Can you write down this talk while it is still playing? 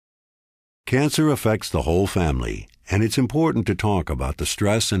Cancer affects the whole family, and it's important to talk about the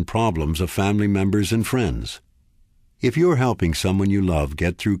stress and problems of family members and friends. If you're helping someone you love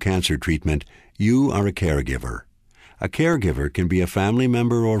get through cancer treatment, you are a caregiver. A caregiver can be a family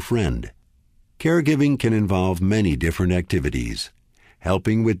member or friend. Caregiving can involve many different activities.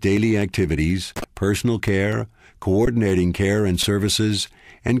 Helping with daily activities, personal care, coordinating care and services,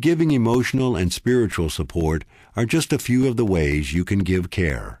 and giving emotional and spiritual support are just a few of the ways you can give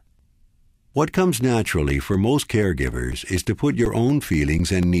care. What comes naturally for most caregivers is to put your own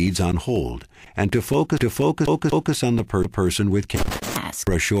feelings and needs on hold and to focus on the person with cancer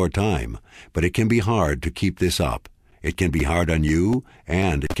for a short time, but it can be hard to keep this up. It can be hard on you,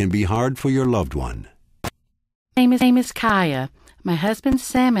 and it can be hard for your loved one. My name is Kaya. My husband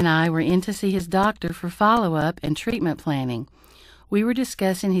Sam and I were in to see his doctor for follow-up and treatment planning. We were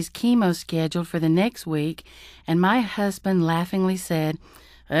discussing his chemo schedule for the next week, and my husband laughingly said,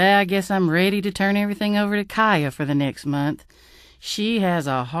 I guess I'm ready to turn everything over to Kaya for the next month. She has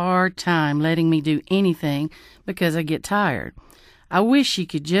a hard time letting me do anything because I get tired. I wish she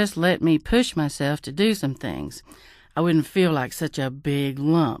could just let me push myself to do some things. I wouldn't feel like such a big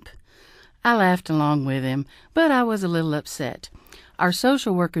lump. I laughed along with him, but I was a little upset. Our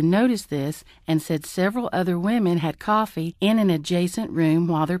social worker noticed this and said several other women had coffee in an adjacent room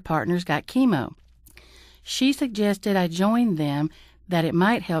while their partners got chemo. She suggested I join them, that it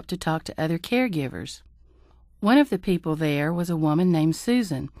might help to talk to other caregivers. One of the people there was a woman named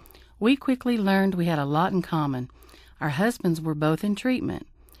Susan. We quickly learned we had a lot in common. Our husbands were both in treatment.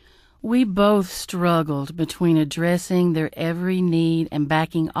 We both struggled between addressing their every need and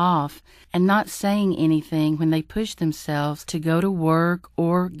backing off and not saying anything when they pushed themselves to go to work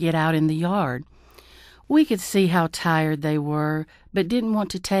or get out in the yard. We could see how tired they were, but didn't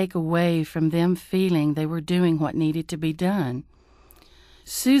want to take away from them feeling they were doing what needed to be done.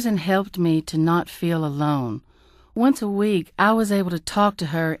 Susan helped me to not feel alone. Once a week, I was able to talk to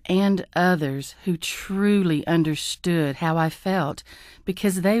her and others who truly understood how I felt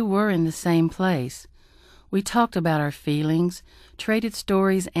because they were in the same place. We talked about our feelings, traded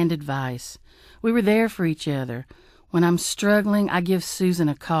stories and advice. We were there for each other. When I'm struggling, I give Susan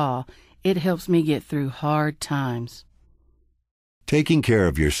a call. It helps me get through hard times. Taking care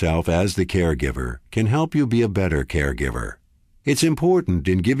of yourself as the caregiver can help you be a better caregiver. It's important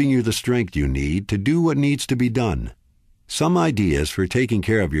in giving you the strength you need to do what needs to be done. Some ideas for taking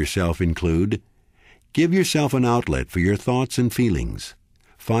care of yourself include: give yourself an outlet for your thoughts and feelings.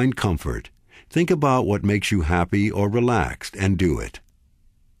 Find comfort. Think about what makes you happy or relaxed and do it.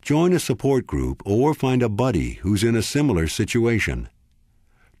 Join a support group or find a buddy who's in a similar situation.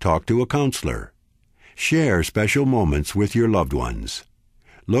 Talk to a counselor. Share special moments with your loved ones.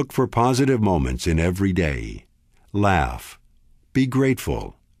 Look for positive moments in every day. Laugh. Be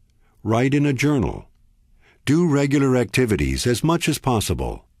grateful. Write in a journal. Do regular activities as much as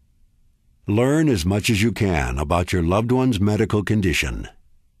possible. Learn as much as you can about your loved one's medical condition.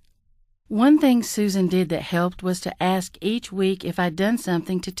 One thing Susan did that helped was to ask each week if I'd done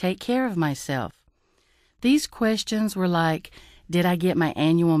something to take care of myself. These questions were like, did I get my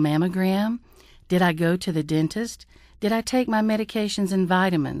annual mammogram? Did I go to the dentist? Did I take my medications and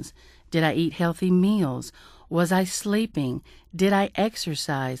vitamins? Did I eat healthy meals? Was I sleeping? Did I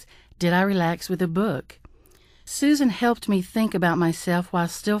exercise? Did I relax with a book? Susan helped me think about myself while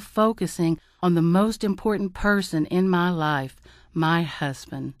still focusing on the most important person in my life, my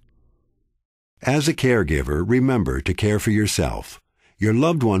husband. As a caregiver, remember to care for yourself. Your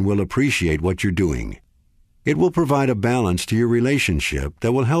loved one will appreciate what you're doing. It will provide a balance to your relationship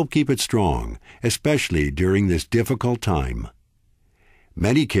that will help keep it strong, especially during this difficult time.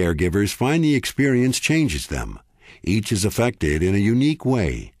 Many caregivers find the experience changes them. Each is affected in a unique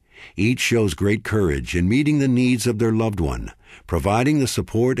way. Each shows great courage in meeting the needs of their loved one, providing the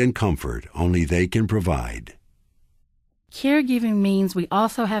support and comfort only they can provide. Caregiving means we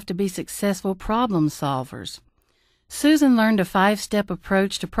also have to be successful problem solvers. Susan learned a 5-step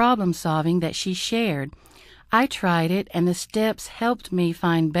approach to problem solving that she shared. I tried it, and the steps helped me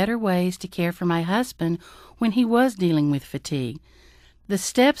find better ways to care for my husband when he was dealing with fatigue. The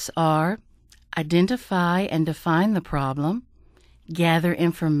steps are: identify and define the problem, gather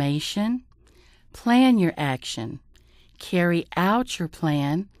information, plan your action, carry out your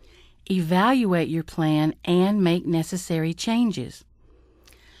plan, evaluate your plan, and make necessary changes.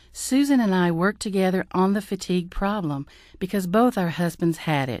 Susan and I worked together on the fatigue problem because both our husbands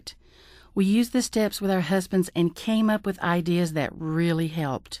had it. We used the steps with our husbands and came up with ideas that really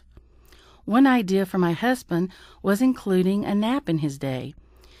helped. One idea for my husband was including a nap in his day.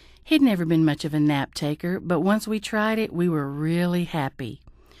 He'd never been much of a nap taker, but once we tried it, we were really happy.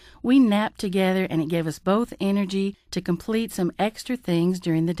 We napped together, and it gave us both energy to complete some extra things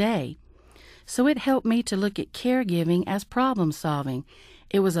during the day. So it helped me to look at caregiving as problem solving.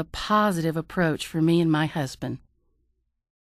 It was a positive approach for me and my husband.